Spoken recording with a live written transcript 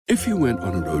If you went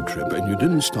on a road trip and you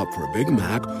didn't stop for a Big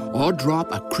Mac or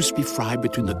drop a crispy fry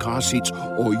between the car seats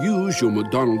or use your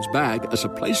McDonald's bag as a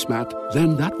placemat,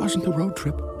 then that wasn't a road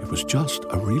trip. It was just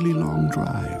a really long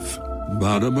drive.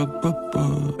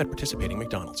 Ba-da-ba-ba-ba. At participating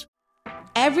McDonald's.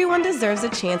 Everyone deserves a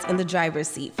chance in the driver's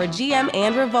seat. For GM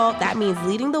and Revolt, that means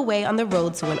leading the way on the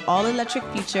road to an all-electric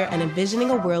future and envisioning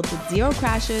a world with zero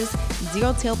crashes,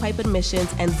 zero tailpipe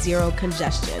emissions, and zero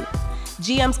congestion.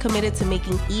 GM's committed to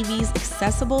making EVs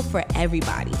accessible for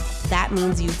everybody. That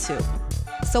means you too.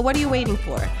 So what are you waiting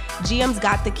for? GM's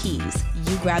got the keys.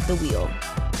 You grab the wheel.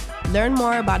 Learn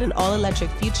more about an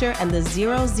all-electric future and the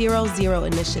 000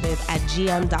 initiative at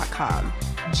gm.com.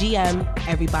 GM,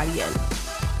 everybody in.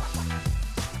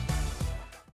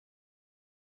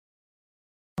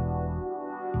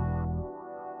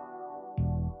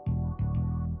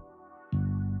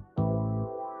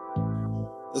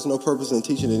 There's no purpose in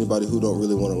teaching anybody who don't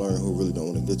really want to learn, who really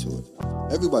don't want to get to it.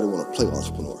 Everybody want to play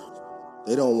entrepreneur.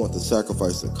 They don't want the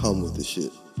sacrifice that come with this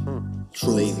shit.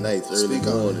 Truly. Late nights, early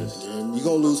mornings. You're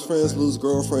going to lose friends, lose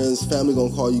girlfriends, family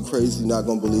going to call you crazy, not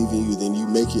going to believe in you, then you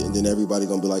make it, and then everybody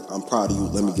going to be like, I'm proud of you,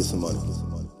 let me get some money.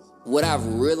 What I've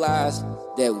realized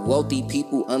that wealthy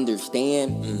people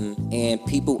understand, and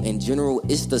people in general,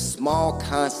 it's the small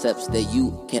concepts that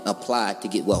you can apply to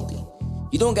get wealthy.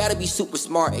 You don't gotta be super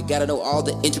smart and gotta know all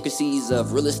the intricacies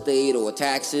of real estate or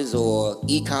taxes or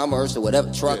e-commerce or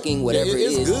whatever, trucking, whatever it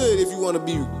is. It's good if you want to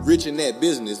be rich in that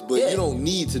business, but you don't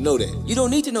need to know that. You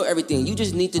don't need to know everything. You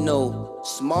just need to know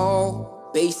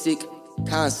small, basic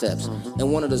concepts.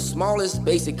 And one of the smallest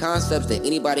basic concepts that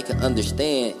anybody can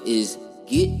understand is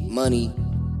get money,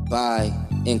 buy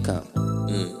income.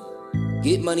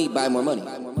 Get money, buy more money.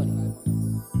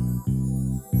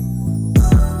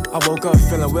 I woke up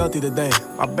feeling wealthy today.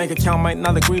 My bank account might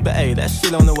not agree, but hey, that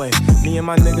shit on the way. Me and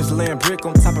my niggas laying brick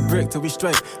on top of brick till we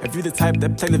straight. If you the type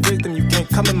that play the victim, you can't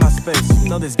come in my space. You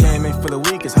know this game ain't for the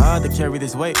weak, it's hard to carry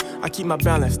this weight. I keep my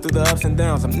balance through the ups and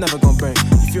downs, I'm never gonna break.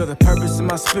 You feel the purpose in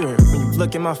my spirit when you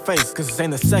look in my face. Cause this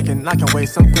ain't a second I can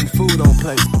waste, I'm putting food on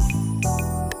plate.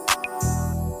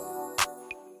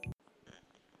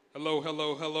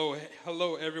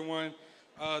 Hello, everyone.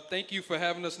 Thank you for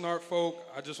having us, Nartfolk.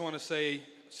 I just want to say,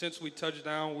 since we touched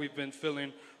down, we've been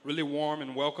feeling really warm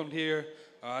and welcomed here.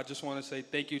 I just want to say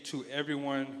thank you to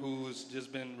everyone who's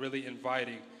just been really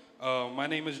inviting. My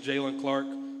name is Jalen Clark.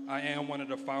 I am one of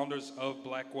the founders of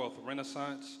Black Wealth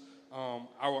Renaissance.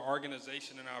 Our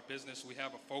organization and our business, we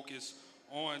have a focus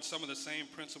on some of the same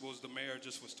principles the mayor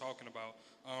just was talking about.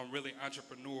 Really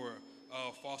entrepreneur,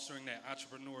 fostering that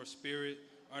entrepreneur spirit,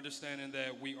 understanding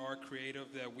that we are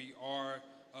creative, that we are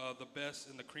the best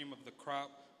and the cream of the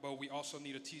crop, but we also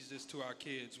need to teach this to our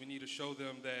kids. We need to show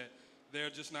them that they're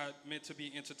just not meant to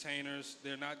be entertainers.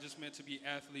 They're not just meant to be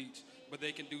athletes, but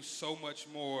they can do so much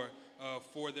more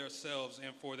for themselves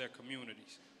and for their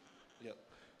communities. Yep.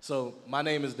 So my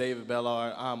name is David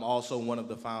Bellard. I'm also one of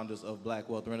the founders of Black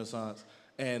Wealth Renaissance.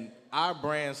 And our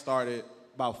brand started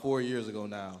about 4 years ago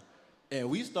now. And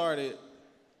we started,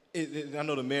 I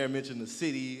know the mayor mentioned the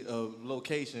city of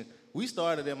location. We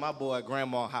started at my boy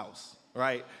grandma's house,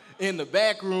 right? In the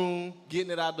back room,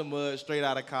 getting it out the mud, straight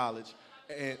out of college.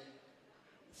 And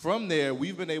from there,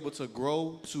 we've been able to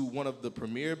grow to one of the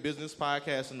premier business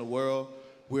podcasts in the world.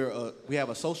 We have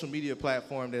a social media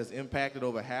platform that's impacted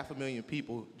over 500,000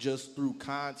 people just through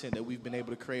content that we've been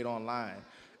able to create online.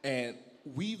 And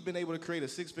we've been able to create a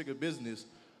six-figure business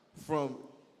from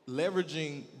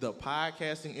leveraging the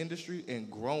podcasting industry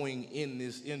and growing in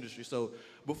this industry. So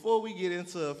before we get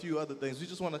into a few other things, we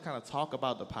just want to kind of talk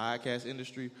about the podcast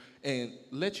industry and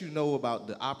let you know about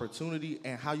the opportunity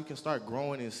and how you can start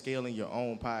growing and scaling your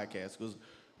own podcast. Because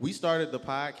we started the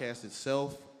podcast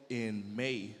itself in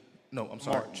March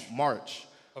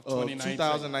of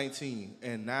 2019.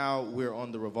 And now we're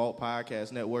on the Revolt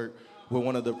Podcast Network. We're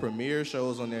one of the premier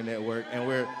shows on their network, and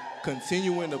we're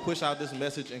continuing to push out this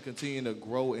message and continuing to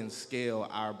grow and scale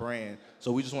our brand.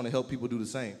 So we just want to help people do the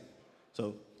same.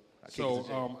 So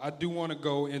I do want to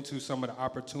go into some of the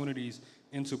opportunities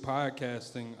into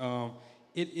podcasting.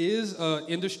 It is an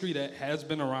industry that has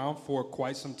been around for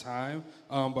quite some time,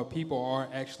 but people are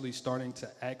actually starting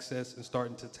to access and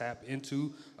starting to tap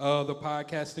into the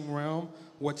podcasting realm.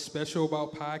 What's special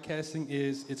about podcasting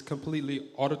is it's completely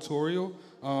auditorial,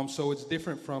 so it's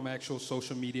different from actual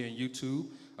social media and YouTube.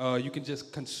 You can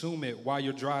just consume it while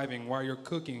you're driving, while you're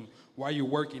cooking, while you're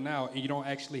working out, and you don't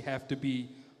actually have to be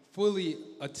fully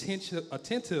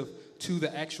attentive to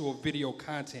the actual video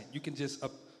content. You can just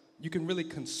you can really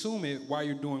consume it while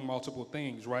you're doing multiple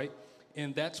things, right?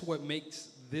 And that's what makes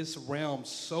this realm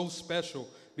so special,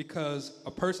 because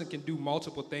a person can do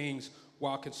multiple things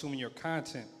while consuming your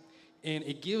content. And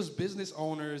it gives business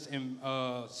owners and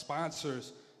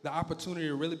sponsors the opportunity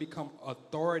to really become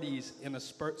authorities in a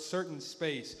certain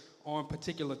space on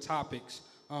particular topics.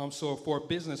 So for a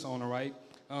business owner, right?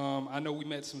 I know we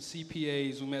met some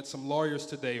CPAs, we met some lawyers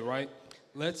today, right?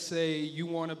 Let's say you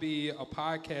want to be a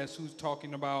podcast who's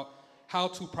talking about how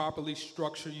to properly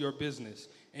structure your business.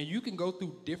 And you can go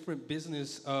through different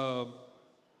business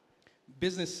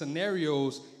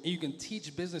scenarios, and you can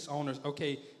teach business owners,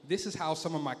 okay, this is how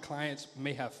some of my clients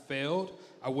may have failed.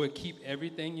 I would keep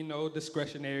everything,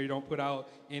 discretionary. Don't put out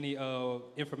any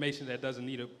information that doesn't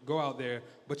need to go out there.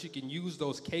 But you can use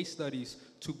those case studies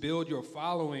to build your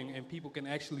following, and people can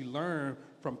actually learn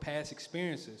from past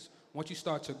experiences. Once you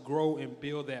start to grow and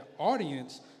build that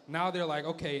audience, now they're like,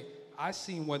 okay, I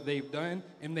seen what they've done,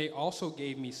 and they also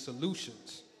gave me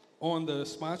solutions. On the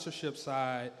sponsorship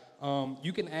side,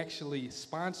 you can actually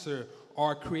sponsor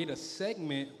or create a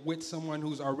segment with someone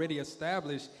who's already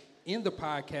established in the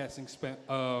podcasting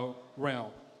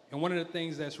realm. And one of the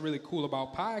things that's really cool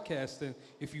about podcasting,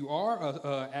 if you are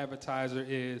an advertiser,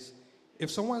 is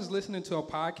if someone's listening to a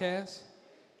podcast,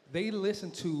 they listen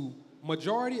to,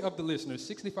 majority of the listeners,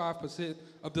 65%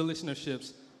 of the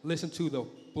listenerships listen to the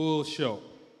full show.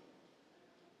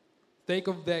 Think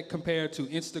of that compared to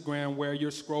Instagram, where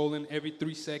you're scrolling every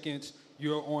 3 seconds,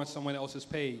 you're on someone else's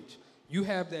page. You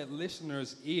have that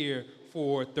listener's ear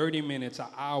for 30 minutes, an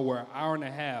hour and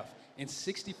a half, and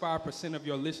 65% of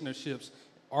your listenerships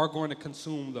are going to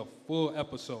consume the full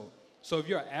episode. So if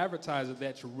you're an advertiser,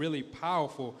 that's really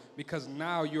powerful, because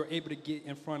now you're able to get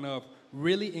in front of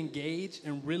really engaged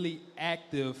and really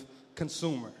active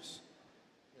consumers.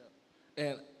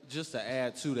 And just to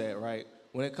add to that, right,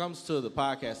 when it comes to the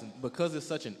podcasting, because it's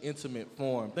such an intimate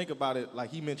form, think about it, like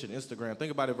he mentioned Instagram,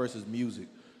 think about it versus music.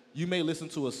 You may listen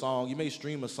to a song, you may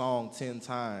stream a song 10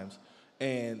 times,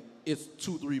 and it's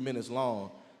 2-3 minutes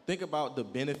long. Think about the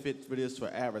benefit for this for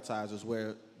advertisers,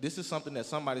 where this is something that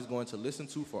somebody's going to listen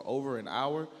to for over an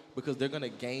hour because they're going to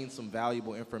gain some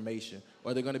valuable information,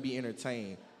 or they're going to be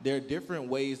entertained. There are different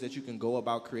ways that you can go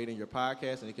about creating your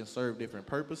podcast, and it can serve different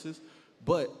purposes.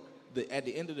 But at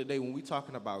the end of the day, when we're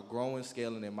talking about growing,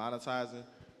 scaling, and monetizing,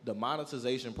 the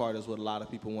monetization part is what a lot of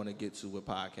people want to get to with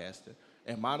podcasting.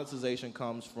 And monetization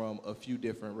comes from a few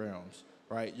different realms,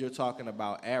 right? You're talking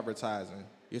about advertising.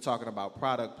 You're talking about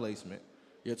product placement.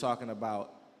 You're talking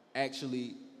about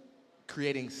actually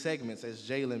creating segments, as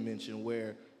Jalen mentioned,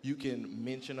 where you can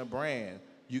mention a brand.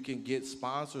 You can get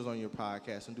sponsors on your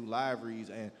podcast and do live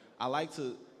reads. And I like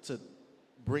to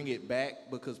bring it back,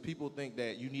 because people think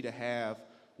that you need to have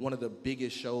one of the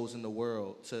biggest shows in the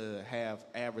world to have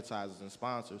advertisers and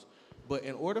sponsors. But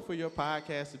in order for your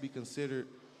podcast to be considered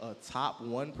a top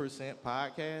 1%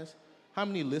 podcast, how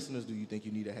many listeners do you think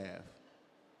you need to have?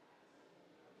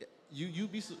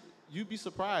 You'd be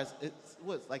surprised. It's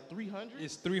what's like 300?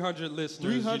 It's 300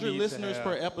 listeners. 300 listeners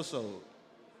per episode.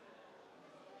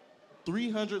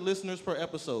 300 listeners per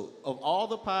episode. Of all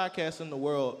the podcasts in the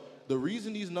world, the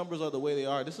reason these numbers are the way they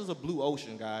are, this is a blue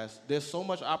ocean, guys. There's so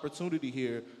much opportunity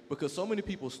here because so many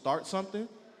people start something,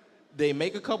 they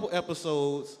make a couple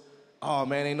episodes, oh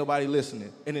man, ain't nobody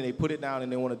listening, and then they put it down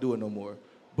and they want to do it no more.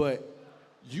 But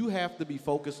you have to be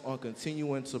focused on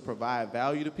continuing to provide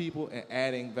value to people and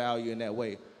adding value in that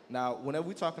way. Now, whenever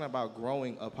we're talking about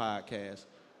growing a podcast,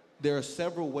 there are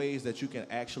several ways that you can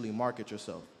actually market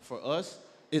yourself. For us,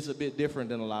 it's a bit different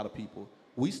than a lot of people.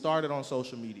 We started on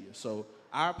social media, so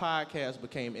our podcast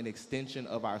became an extension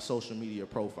of our social media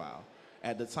profile.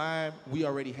 At the time, we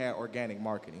already had organic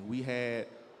marketing. We had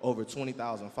over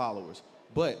 20,000 followers.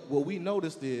 But what we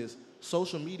noticed is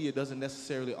social media doesn't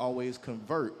necessarily always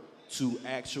convert to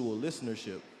actual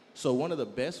listenership. So one of the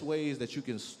best ways that you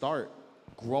can start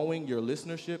growing your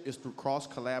listenership is through cross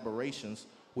collaborations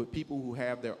with people who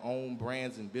have their own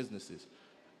brands and businesses.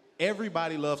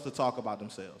 Everybody loves to talk about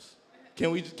themselves.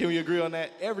 Can we agree on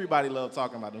that? Everybody loves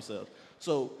talking about themselves.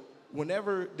 So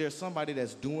whenever there's somebody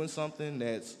that's doing something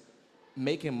that's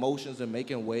making motions and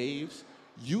making waves,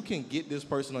 you can get this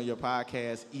person on your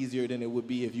podcast easier than it would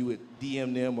be if you would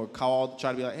DM them or call,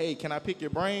 try to be like, hey, can I pick your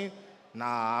brain?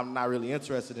 Nah, I'm not really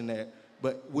interested in that.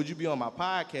 But would you be on my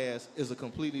podcast is a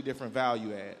completely different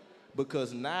value add,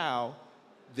 because now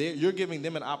you're giving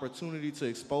them an opportunity to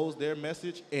expose their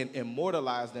message and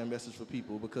immortalize their message for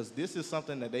people, because this is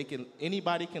something that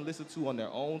anybody can listen to on their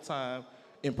own time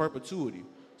in perpetuity.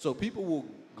 So people will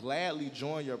gladly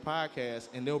join your podcast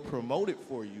and they'll promote it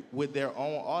for you with their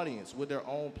own audience, with their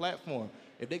own platform.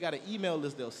 If they got an email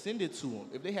list, they'll send it to them.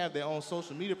 If they have their own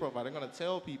social media profile, they're going to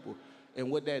tell people. And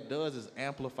what that does is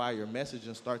amplify your message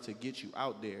and start to get you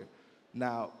out there.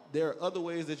 Now, there are other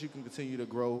ways that you can continue to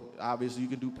grow. Obviously, you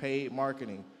can do paid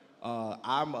marketing.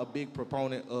 I'm a big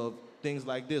proponent of things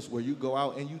like this, where you go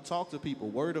out and you talk to people.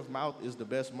 Word of mouth is the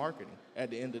best marketing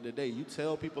at the end of the day. You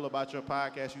tell people about your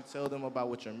podcast, you tell them about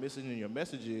what your mission and your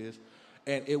message is,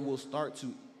 and it will start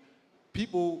to,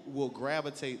 people will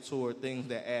gravitate toward things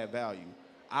that add value.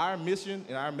 Our mission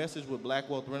and our message with Black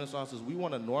Wealth Renaissance is we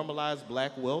want to normalize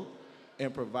black wealth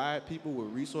and provide people with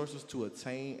resources to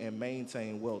attain and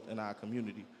maintain wealth in our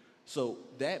community. So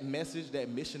that message, that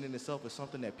mission in itself is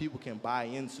something that people can buy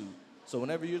into. So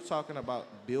whenever you're talking about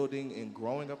building and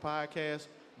growing a podcast,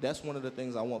 that's one of the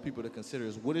things I want people to consider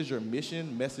is what is your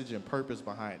mission, message, and purpose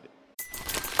behind it?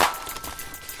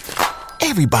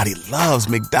 Everybody loves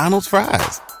McDonald's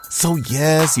fries. So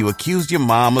yes, you accused your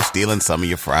mom of stealing some of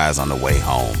your fries on the way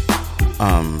home.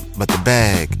 But the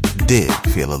bag did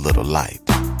feel a little light.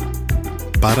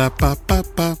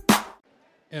 Ba-da-ba-ba-ba.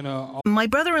 My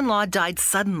brother-in-law died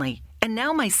suddenly, and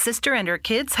now my sister and her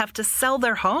kids have to sell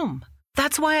their home.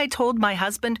 That's why I told my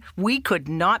husband we could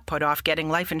not put off getting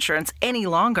life insurance any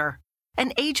longer.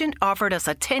 An agent offered us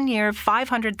a 10-year,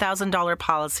 $500,000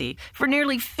 policy for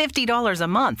nearly $50 a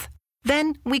month.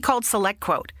 Then we called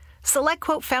SelectQuote.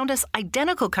 SelectQuote found us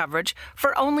identical coverage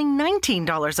for only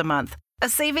 $19 a month, a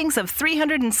savings of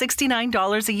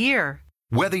 $369 a year.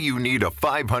 Whether you need a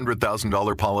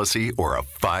 $500,000 policy or a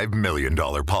 $5 million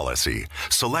policy,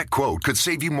 SelectQuote could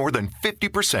save you more than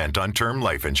 50% on term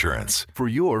life insurance. For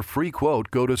your free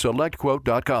quote, go to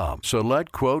SelectQuote.com.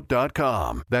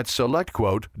 SelectQuote.com. That's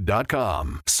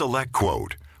SelectQuote.com.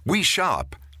 SelectQuote. We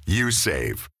shop. You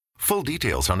save. Full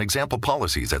details on example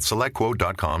policies at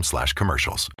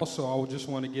SelectQuote.com/commercials. Also, I just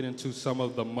want to get into some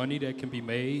of the money that can be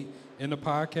made in the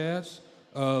podcast.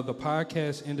 The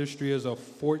podcast industry is a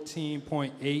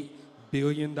 $14.8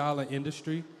 billion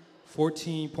industry.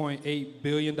 $14.8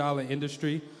 billion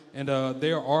industry. And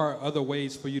there are other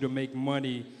ways for you to make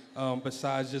money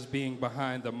besides just being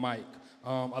behind the mic.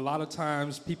 A lot of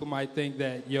times people might think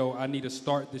that, I need to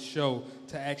start the show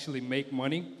to actually make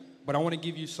money. But I want to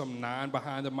give you some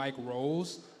non-behind-the-mic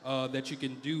roles that you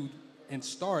can do and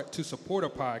start to support a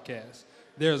podcast.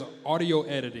 There's audio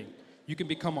editing. You can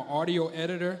become an audio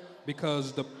editor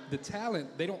because the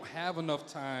talent, they don't have enough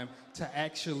time to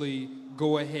actually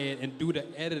go ahead and do the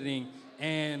editing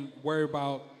and worry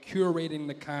about curating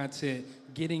the content,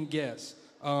 getting guests.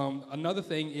 Another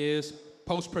thing is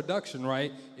post-production,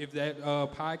 right? If that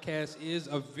podcast is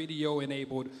a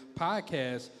video-enabled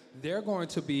podcast, they're going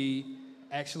to be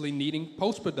actually needing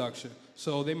post-production.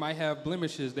 So they might have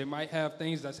blemishes. They might have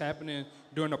things that's happening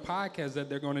during the podcast that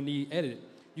they're going to need edited.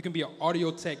 You can be an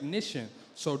audio technician.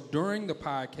 So during the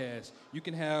podcast, you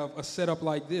can have a setup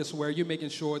like this where you're making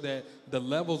sure that the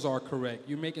levels are correct.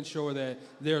 You're making sure that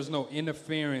there's no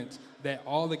interference, that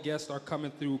all the guests are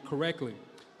coming through correctly.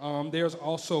 There's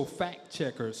also fact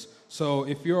checkers. So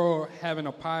if you're having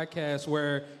a podcast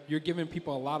where you're giving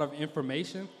people a lot of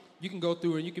information, you can go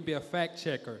through and you can be a fact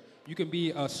checker. You can be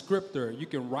a scripter. You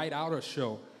can write out a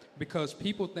show. Because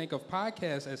people think of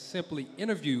podcasts as simply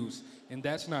interviews, and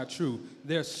that's not true.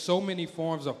 There's so many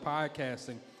forms of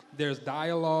podcasting. There's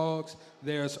dialogues.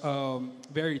 There's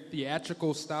very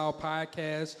theatrical style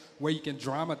podcasts where you can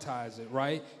dramatize it,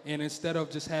 right? And instead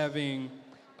of just having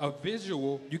a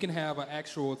visual, you can have an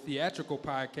actual theatrical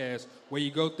podcast where you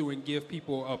go through and give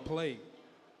people a play.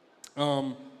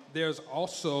 There's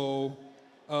also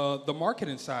the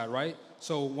marketing side, right?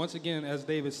 So once again, as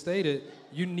David stated,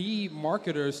 you need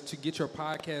marketers to get your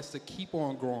podcast to keep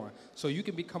on growing. So you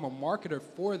can become a marketer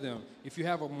for them. If you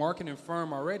have a marketing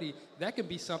firm already, that can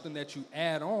be something that you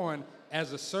add on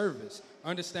as a service.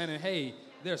 Understanding, hey,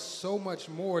 there's so much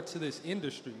more to this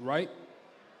industry, right?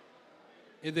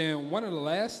 And then one of the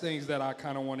last things that I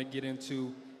kind of want to get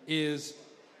into is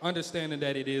understanding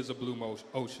that it is a blue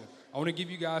ocean. I want to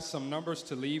give you guys some numbers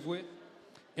to leave with.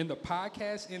 In the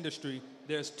podcast industry,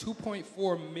 there's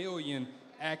 2.4 million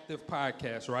active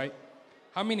podcasts, right?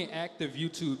 How many active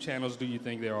YouTube channels do you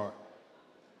think there are?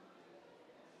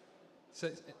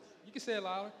 You can say it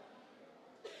louder.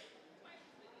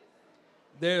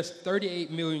 There's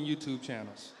 38 million YouTube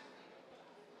channels.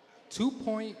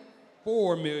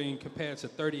 2.4 million compared to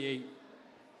 38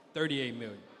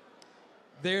 million.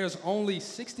 There's only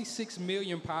 66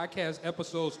 million podcast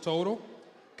episodes total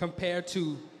compared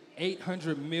to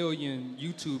 800 million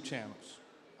YouTube channels.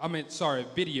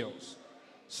 Videos.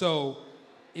 So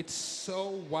it's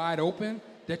so wide open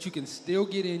that you can still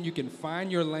get in, you can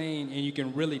find your lane, and you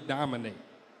can really dominate.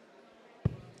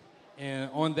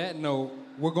 And on that note,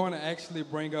 we're going to actually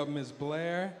bring up Ms.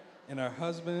 Blair and her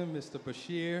husband, Mr.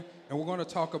 Bashir, and we're going to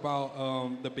talk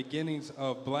about the beginnings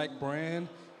of Black Brand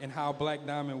and how Black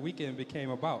Diamond Weekend became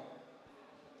about.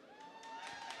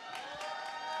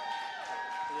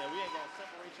 Yeah, we I'm gonna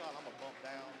separate y'all. I'm gonna bump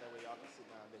down. That way y'all can sit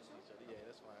down next to each other. Yeah,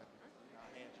 that's fine.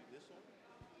 I'll hand you this one.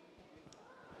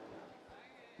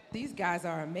 These guys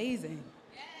are amazing.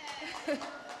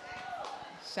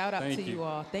 Shout out to you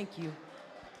all. Thank you.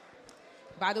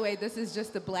 By the way, this is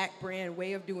just the Black brand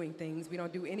way of doing things. We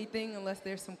don't do anything unless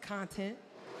there's some content.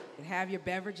 And have your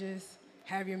beverages,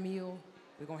 have your meal.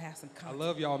 We're gonna have some content. I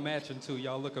love y'all matching too.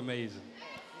 Y'all look amazing.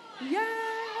 Yeah.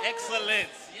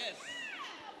 Excellence. Yes.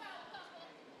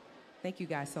 Thank you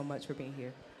guys so much for being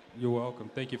here. You're welcome.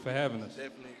 Thank you for having us.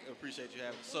 Definitely appreciate you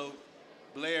having us. So,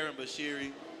 Blair and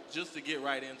Bashiri, just to get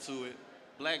right into it,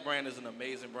 Black Brand is an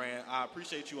amazing brand. I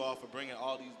appreciate you all for bringing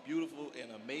all these beautiful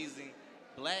and amazing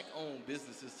Black-owned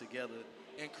businesses together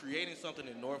and creating something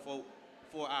in Norfolk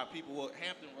for our people,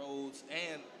 Hampton Roads,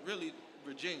 and really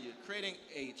Virginia, creating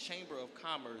a chamber of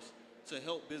commerce to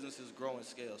help businesses grow and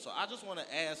scale. So I just want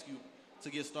to ask you, to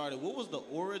get started, what was the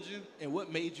origin and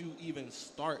what made you even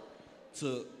start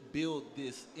to build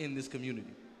this in this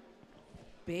community?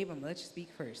 Babe, I'm gonna let you speak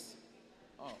first.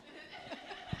 Oh.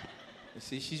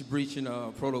 See, she's breaching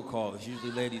protocol. It's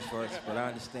usually ladies first, but I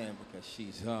understand because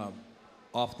she's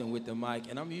often with the mic,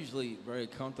 and I'm usually very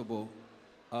comfortable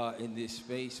in this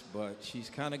space, but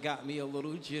she's kind of got me a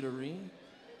little jittery.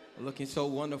 Looking so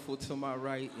wonderful to my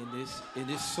right in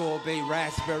this sorbet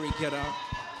raspberry getup.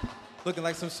 Looking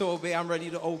like some sorbet, I'm ready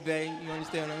to obey. You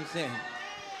understand what I'm saying?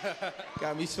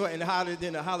 Got me sweating hotter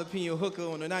than a jalapeno hooker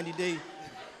on a 90-day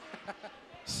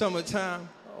summertime.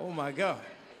 Oh my God,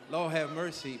 Lord have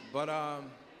mercy. But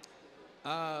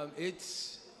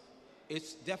it's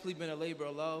definitely been a labor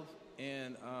of love,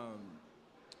 and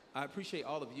I appreciate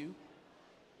all of you.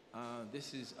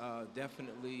 This is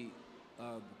definitely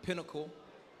the pinnacle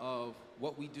of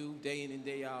what we do day in and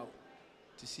day out.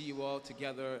 To see you all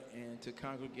together and to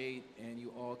congregate and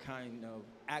you all kind of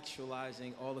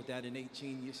actualizing all of that innate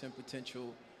genius and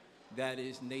potential that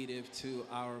is native to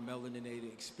our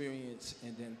melaninated experience,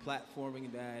 and then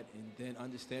platforming that, and then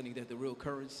understanding that the real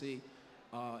currency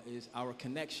is our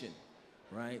connection,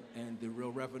 right? And the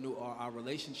real revenue are our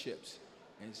relationships.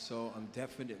 And so I'm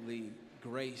definitely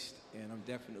graced and I'm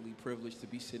definitely privileged to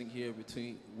be sitting here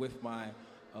with my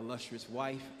illustrious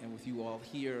wife and with you all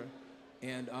here.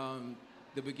 And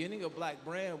the beginning of Black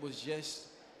Brand was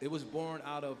it was born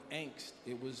out of angst.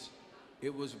 It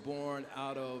was born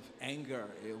out of anger.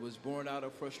 It was born out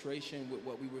of frustration with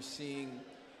what we were seeing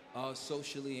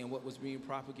socially and what was being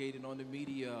propagated on the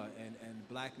media, and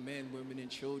Black men, women, and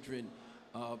children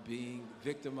being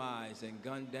victimized and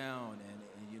gunned down,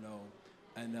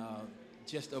 and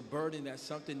just a burden that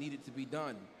something needed to be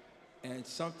done, and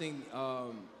something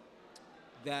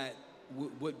that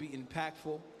would be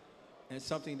impactful, and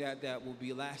something that will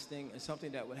be lasting, and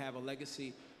something that would have a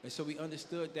legacy. And so we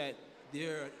understood that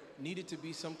there needed to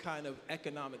be some kind of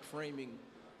economic framing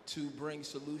to bring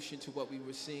solution to what we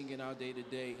were seeing in our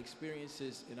day-to-day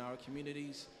experiences in our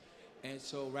communities. And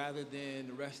so rather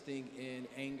than resting in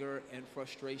anger and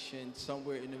frustration,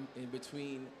 somewhere in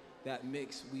between that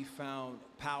mix, we found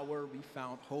power, we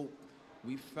found hope,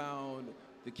 we found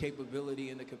the capability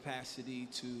and the capacity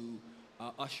to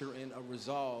usher in a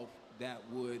resolve that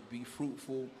would be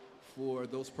fruitful for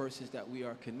those persons that we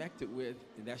are connected with,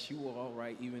 and that's you all,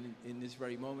 right, even in this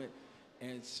very moment.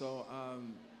 And so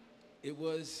it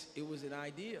was an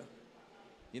idea,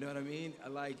 you know what I mean?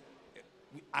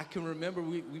 I can remember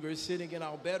we were sitting in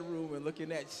our bedroom and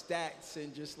looking at stats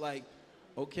and just like,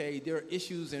 okay, there are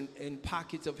issues in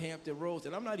pockets of Hampton Roads,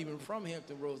 and I'm not even from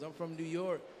Hampton Roads, I'm from New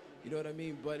York, you know what I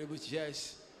mean? But it was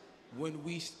just, when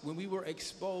we were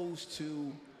exposed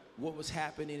to what was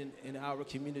happening in our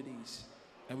communities,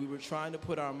 and we were trying to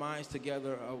put our minds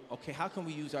together, okay, how can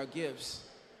we use our gifts?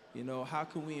 You know, how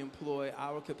can we employ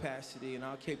our capacity and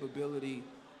our capability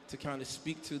to kind of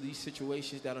speak to these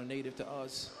situations that are native to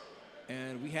us?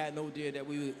 And we had no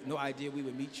idea we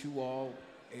would meet you all.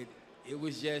 It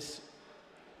was just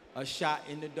a shot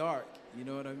in the dark, you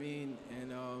know what I mean?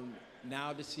 And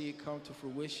now to see it come to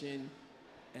fruition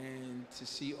and to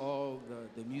see all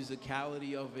the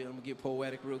musicality of it, I'm gonna get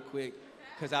poetic real quick,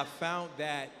 because I found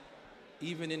that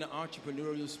even in the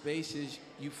entrepreneurial spaces,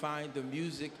 you find the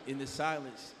music in the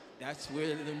silence. That's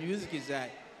where the music is at.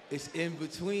 It's in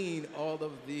between all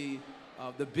of the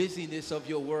busyness of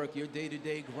your work, your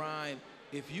day-to-day grind.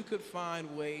 If you could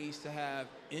find ways to have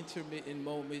intermittent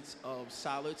moments of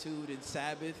solitude and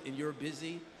Sabbath and you're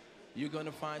busy, you're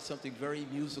gonna find something very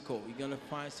musical. You're gonna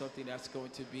find something that's going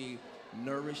to be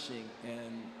nourishing.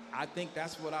 And I think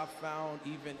that's what I found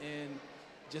even in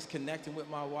just connecting with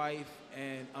my wife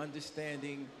and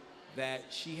understanding that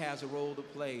she has a role to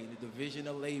play in the division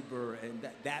of labor and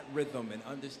that rhythm, and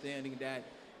understanding that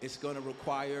it's going to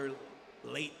require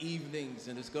late evenings,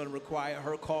 and it's going to require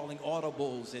her calling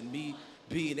audibles and me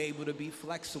being able to be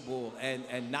flexible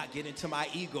and not get into my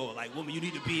ego, like, woman, you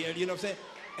need to be here, you know what I'm saying?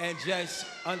 And just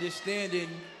understanding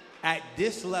at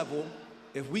this level,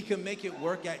 if we can make it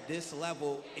work at this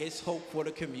level, it's hope for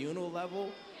the communal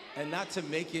level, and not to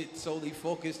make it solely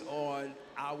focused on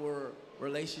our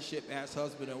relationship as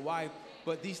husband and wife,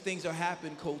 but these things are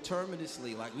happening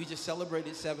coterminously. Like, we just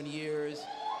celebrated 7 years,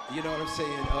 you know what I'm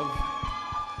saying,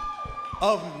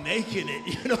 of making it,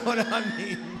 you know what I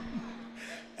mean?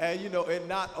 And, you know, and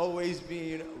not always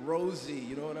being rosy,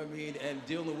 you know what I mean? And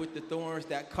dealing with the thorns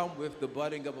that come with the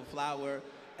budding of a flower,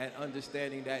 and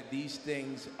understanding that these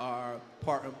things are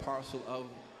part and parcel of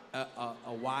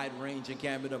a wide range and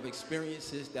gamut of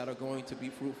experiences that are going to be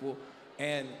fruitful.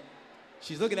 And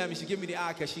she's looking at me, she giving me the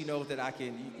eye because she knows that I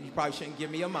can, you probably shouldn't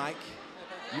give me a mic.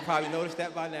 You probably noticed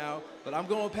that by now. But I'm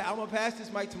gonna pass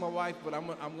this mic to my wife, but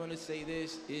I'm gonna say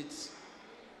this,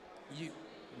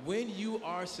 when you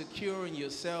are secure in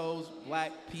yourselves,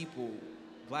 black people,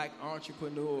 black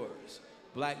entrepreneurs,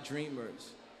 black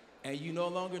dreamers, and you no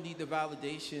longer need the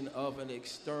validation of an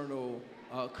external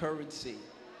currency,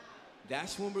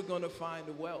 that's when we're gonna find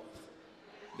the wealth.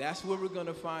 That's where we're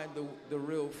gonna find the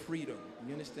real freedom,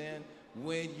 you understand?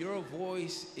 When your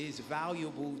voice is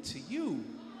valuable to you,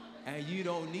 and you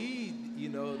don't need, you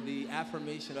know, the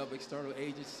affirmation of external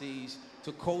agencies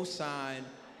to co-sign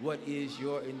what is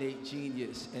your innate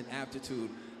genius and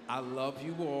aptitude. I love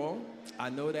you all. I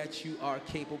know that you are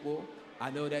capable. I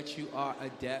know that you are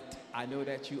adept. I know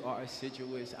that you are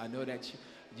assiduous. I know that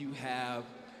you have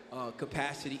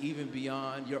capacity even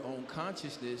beyond your own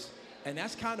consciousness. And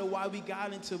that's kind of why we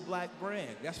got into Black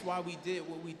Brand. That's why we did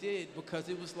what we did, because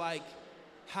it was like,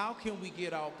 how can we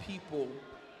get our people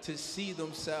to see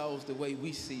themselves the way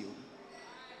we see them?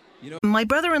 You know? My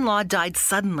brother-in-law died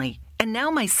suddenly, and now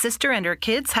my sister and her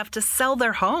kids have to sell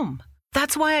their home.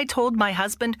 That's why I told my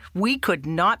husband we could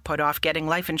not put off getting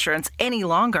life insurance any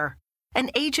longer. An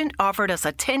agent offered us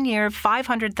a 10-year,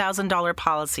 $500,000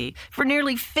 policy for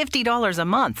nearly $50 a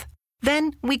month.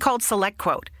 Then we called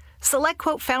SelectQuote.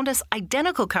 SelectQuote found us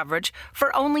identical coverage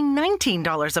for only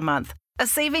 $19 a month, a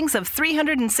savings of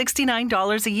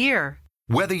 $369 a year.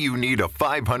 Whether you need a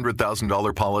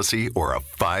 $500,000 policy or a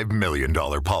 $5 million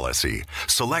policy,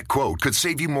 SelectQuote could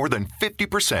save you more than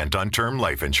 50% on term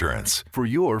life insurance. For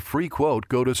your free quote,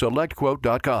 go to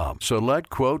SelectQuote.com.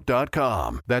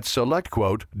 SelectQuote.com. That's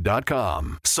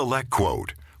SelectQuote.com.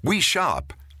 SelectQuote. We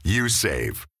shop, you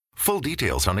save. Full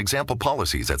details on example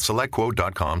policies at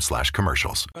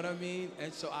SelectQuote.com/commercials. You know what I mean?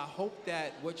 And so I hope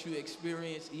that what you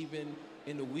experience even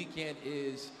in the weekend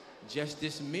is just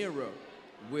this mirror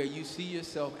where you see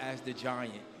yourself as the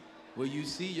giant, where you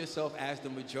see yourself as the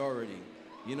majority,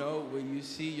 you know, where you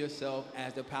see yourself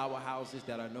as the powerhouses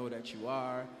that I know that you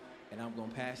are. And I'm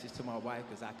going to pass this to my wife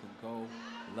because I can go.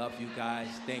 Love you guys.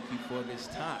 Thank you for this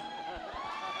time.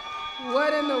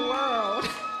 What in the world?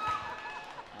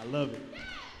 I love it.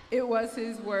 It was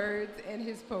his words and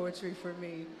his poetry for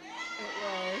me. It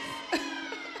was.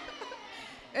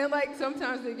 And like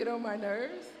sometimes they get on my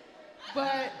nerves,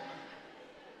 but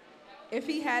if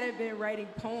he hadn't been writing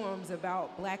poems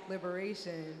about Black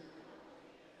liberation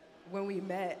when we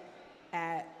met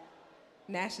at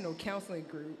National Counseling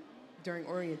Group during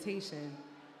orientation,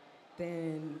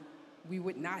 then we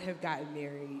would not have gotten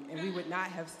married and we would not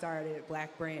have started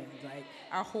Black Brand. Like,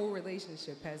 our whole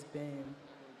relationship has been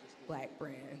Black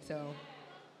Brand. So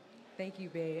thank you,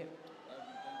 babe.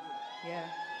 Yeah.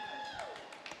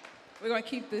 We're gonna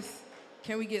keep this.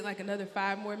 Can we get like another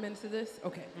 5 more minutes of this?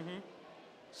 Okay. Mm-hmm.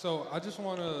 So I just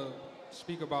want to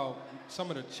speak about some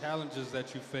of the challenges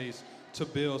that you face to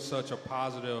build such a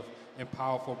positive and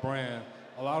powerful brand.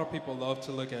 A lot of people love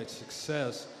to look at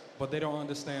success, but they don't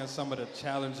understand some of the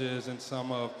challenges and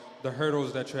some of the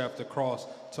hurdles that you have to cross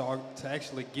to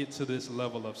actually get to this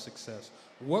level of success.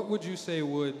 What would you say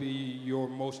would be your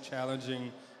most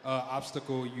challenging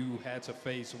obstacle you had to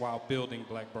face while building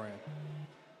Black Brand?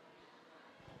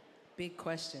 Big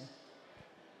question.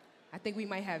 I think we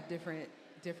might have different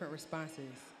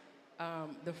responses.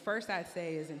 The first I'd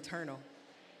say is internal.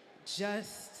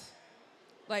 Just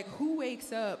like, who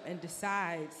wakes up and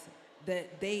decides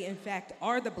that they in fact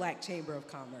are the Black Chamber of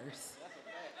Commerce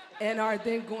and are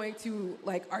then going to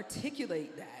like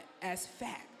articulate that as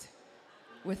fact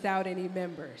without any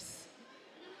members,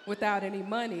 without any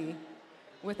money,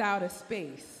 without a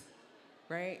space,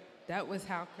 right? That was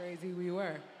how crazy we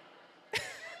were.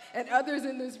 And others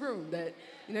in this room that,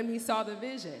 you know what I mean, saw the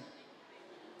vision.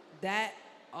 That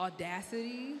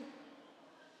audacity,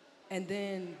 and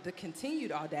then the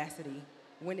continued audacity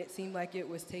when it seemed like it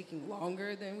was taking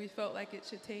longer than we felt like it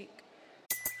should take.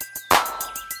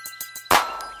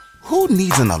 Who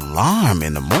needs an alarm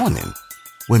in the morning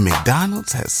when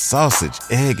McDonald's has sausage,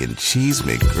 egg, and cheese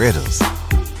McGriddles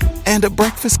and a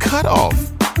breakfast cutoff?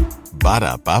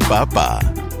 Ba-da-ba-ba-ba.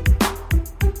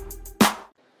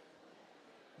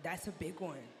 That's a big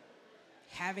one.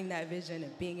 Having that vision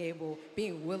and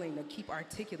being willing to keep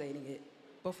articulating it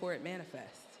before it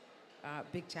manifests.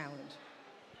 Big challenge.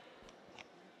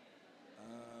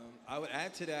 I would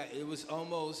add to that, it was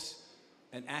almost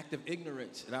an act of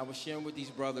ignorance. And I was sharing with these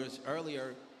brothers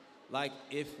earlier, like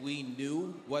if we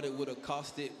knew what it would have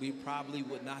costed, we probably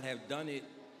would not have done it.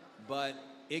 But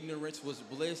ignorance was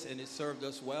bliss, and it served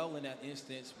us well in that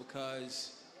instance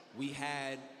because we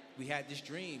had this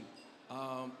dream.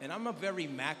 And I'm a very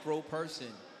macro person.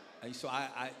 And so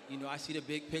I see the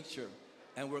big picture.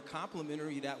 And we're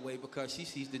complementary that way because she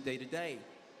sees the day-to-day.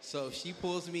 So she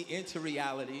pulls me into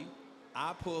reality.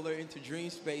 I pull her into dream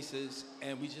spaces,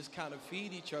 and we just kind of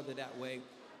feed each other that way.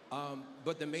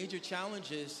 But the major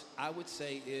challenges, I would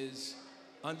say, is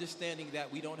understanding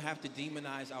that we don't have to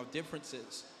demonize our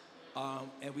differences.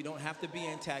 And we don't have to be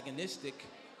antagonistic,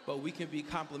 but we can be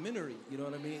complementary, you know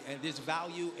what I mean? And there's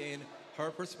value in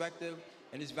her perspective,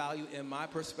 and there's value in my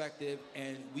perspective,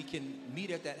 and we can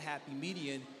meet at that happy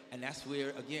median, and that's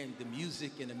where, again, the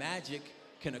music and the magic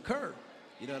can occur,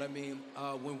 you know what I mean?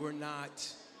 When we're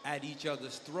not at each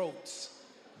other's throats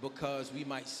because we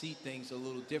might see things a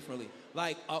little differently.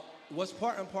 Like, what's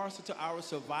part and parcel to our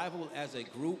survival as a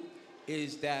group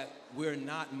is that we're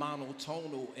not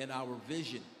monotonal in our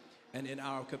vision and in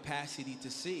our capacity to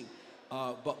see.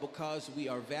 But because we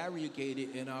are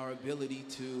variegated in our ability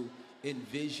to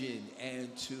envision and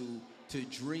to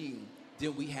dream,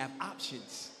 then we have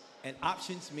options. And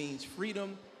options means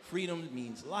freedom. Freedom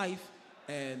means life.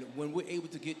 And when we're able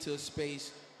to get to a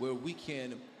space where we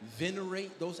can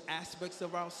venerate those aspects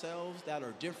of ourselves that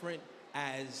are different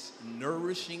as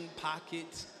nourishing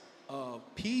pockets of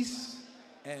peace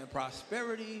and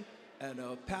prosperity and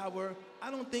power, I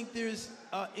don't think there's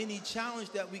any challenge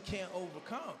that we can't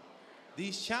overcome.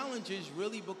 These challenges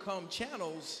really become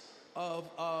channels of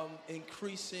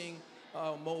increasing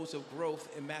modes of growth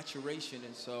and maturation.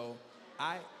 And so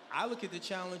I look at the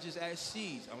challenges as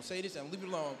seeds. I'm gonna say this, I'm gonna leave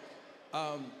it alone.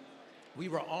 We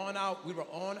were on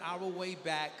our way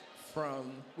back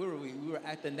from, where were we? We were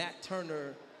at the Nat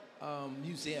Turner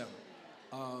Museum.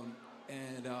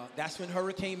 And that's when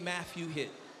Hurricane Matthew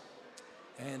hit.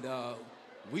 And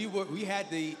we had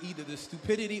either the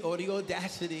stupidity or the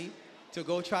audacity to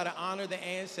go try to honor the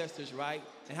ancestors, right?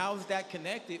 And how is that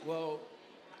connected? Well,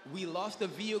 we lost a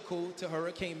vehicle to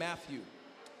Hurricane Matthew,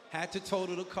 had to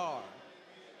total the car.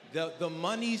 The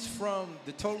monies from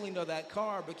the totaling of that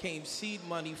car became seed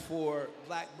money for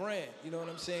Black Brand, you know what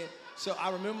I'm saying? So I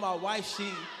remember my wife,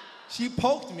 she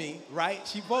poked me, right?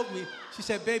 She poked me. She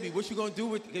said, baby, what you gonna do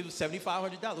with, it was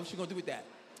 $7,500, what you gonna do with that?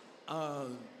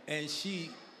 And she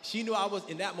knew I was,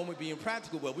 in that moment, being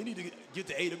practical. Well, we need to get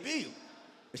to A to B.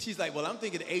 And she's like, well, I'm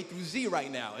thinking A through Z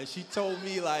right now. And she told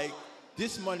me, like,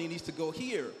 this money needs to go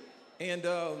here. And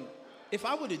if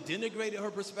I would have denigrated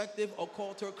her perspective or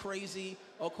called her crazy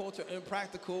or called her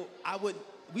impractical,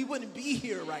 we wouldn't be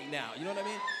here right now. You know what I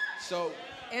mean? So.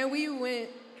 And we went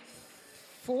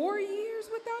 4 years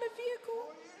without a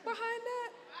vehicle behind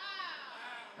that?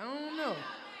 I don't know.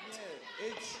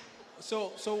 Yeah,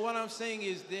 so what I'm saying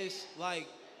is this, like,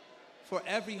 for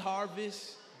every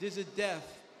harvest, there's a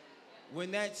death.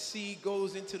 When that seed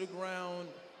goes into the ground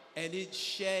and it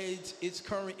sheds its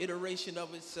current iteration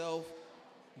of itself,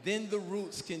 then the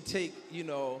roots can take,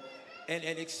 and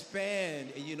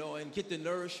expand, and get the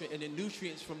nourishment and the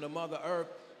nutrients from the Mother Earth.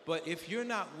 But if you're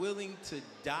not willing to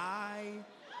die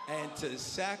and to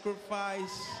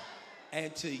sacrifice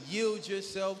and to yield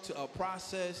yourself to a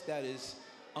process that is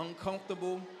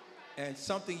uncomfortable and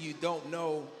something you don't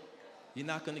know, you're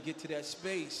not going to get to that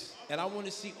space. And I want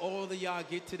to see all of y'all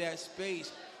get to that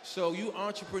space. So you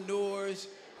entrepreneurs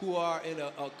who are in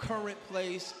a current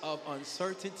place of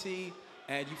uncertainty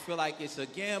and you feel like it's a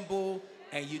gamble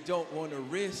and you don't want to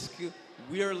risk,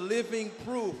 we're living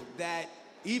proof that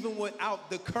even without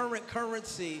the current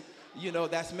currency,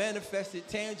 that's manifested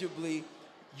tangibly,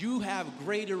 you have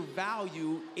greater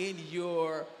value in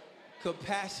your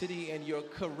capacity and your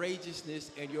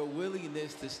courageousness and your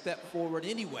willingness to step forward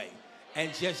anyway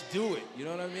and just do it. You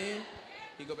know what I mean? Here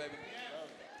you go, baby.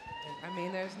 I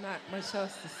mean, there's not much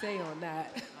else to say on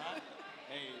that.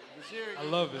 Hey, Bashir, I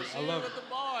love it. Bashir with the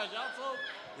bars.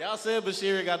 Y'all said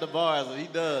Bashir got the bars, and he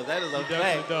does. That is a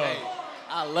fact. Hey,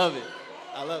 I love it.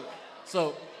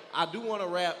 So I do want to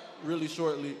wrap really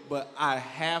shortly, but I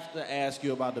have to ask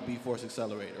you about the B-Force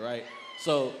Accelerator, right?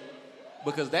 So,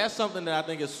 because that's something that I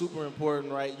think is super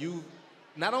important, right?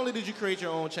 not only did you create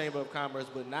your own Chamber of Commerce,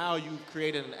 but now you've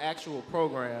created an actual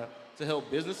program to help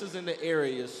businesses in the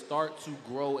area start to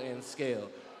grow and scale.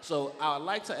 So I would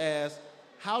like to ask,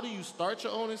 how do you start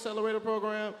your own accelerator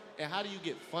program, and how do you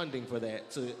get funding for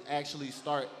that to actually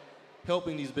start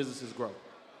helping these businesses grow?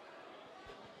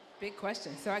 Big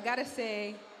question. So I gotta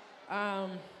say,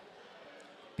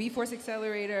 B-Force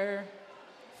Accelerator,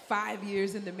 5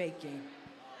 years in the making.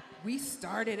 We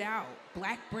started out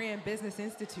Black Brand Business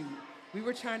Institute. We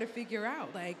were trying to figure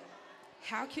out, like,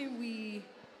 how can we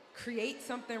create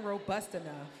something robust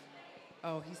enough?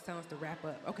 Oh, he's telling us to wrap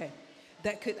up. Okay.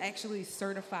 That could actually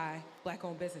certify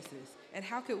Black-owned businesses. And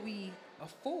how could we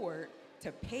afford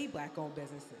to pay Black-owned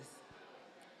businesses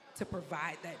to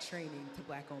provide that training to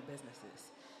Black-owned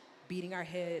businesses? Beating our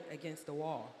head against the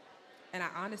wall. And I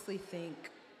honestly think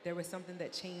there was something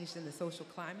that changed in the social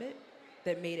climate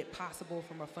that made it possible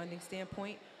from a funding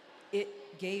standpoint.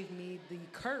 It gave me the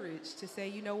courage to say,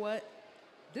 you know what?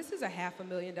 This is a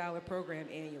 $500,000 program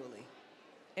annually,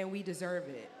 and we deserve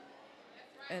it.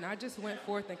 And I just went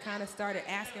forth and kind of started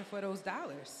asking for those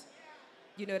dollars.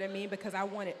 You know what I mean? Because I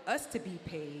wanted us to be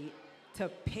paid to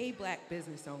pay Black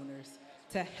business owners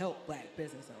to help Black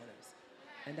business owners.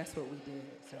 And that's what we did.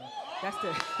 So that's the...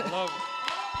 I love it.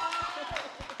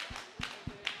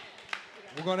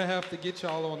 We're going to have to get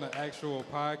y'all on the actual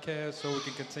podcast so we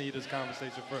can continue this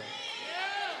conversation further.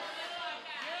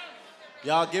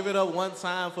 Y'all give it up one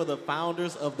time for the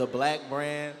founders of the Black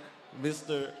Brand,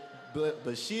 Mr.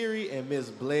 Bashiri and Ms.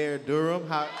 Blair Durham.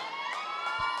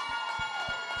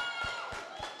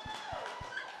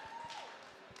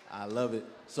 I love it.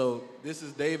 So this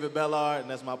is David Bellard, and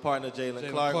that's my partner, Jalen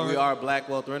Clark. We are Black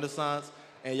Wealth Renaissance.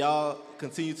 And y'all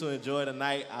continue to enjoy the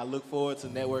night. I look forward to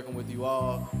networking with you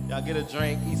all. Y'all get a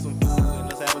drink, eat some food, and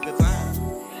let's have a good time.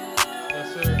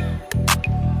 Yes, sir.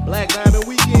 Black Diamond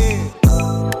Weekend.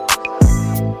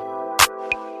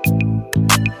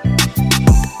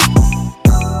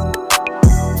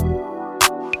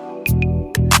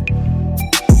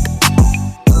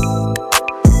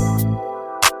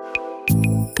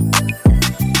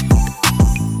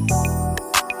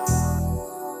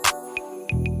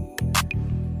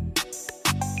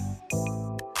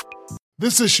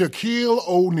 This is Shaquille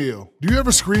O'Neal. Do you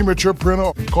ever scream at your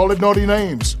printer, call it naughty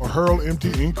names, or hurl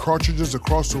empty ink cartridges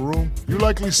across the room? You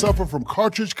likely suffer from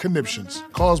cartridge conniptions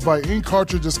caused by ink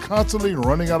cartridges constantly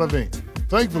running out of ink.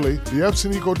 Thankfully, the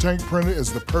Epson EcoTank printer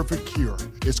is the perfect cure.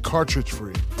 It's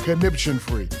cartridge-free,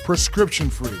 conniption-free,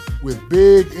 prescription-free, with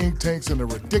big ink tanks and a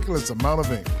ridiculous amount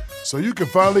of ink. So you can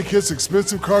finally kiss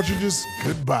expensive cartridges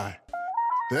goodbye.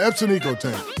 The Epson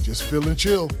EcoTank, just feel and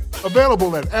chill.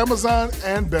 Available at Amazon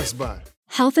and Best Buy.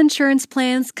 Health insurance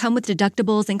plans come with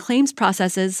deductibles and claims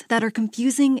processes that are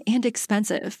confusing and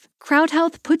expensive.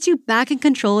 CrowdHealth puts you back in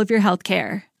control of your health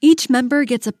care. Each member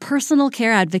gets a personal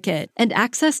care advocate and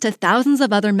access to thousands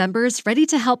of other members ready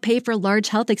to help pay for large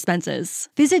health expenses.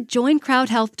 Visit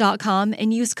joincrowdhealth.com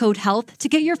and use code HEALTH to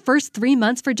get your first 3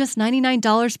 months for just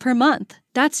 $99 per month.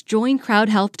 That's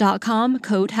joincrowdhealth.com,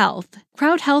 code HEALTH.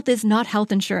 CrowdHealth is not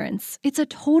health insurance. It's a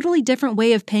totally different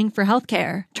way of paying for health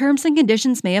care. Terms and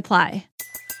conditions may apply.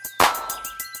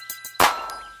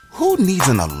 Who needs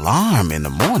an alarm in the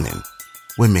morning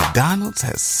when McDonald's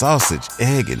has sausage,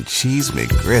 egg, and cheese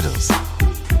McGriddles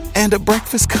and a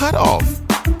breakfast cutoff?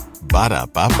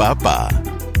 Ba-da-ba-ba-ba.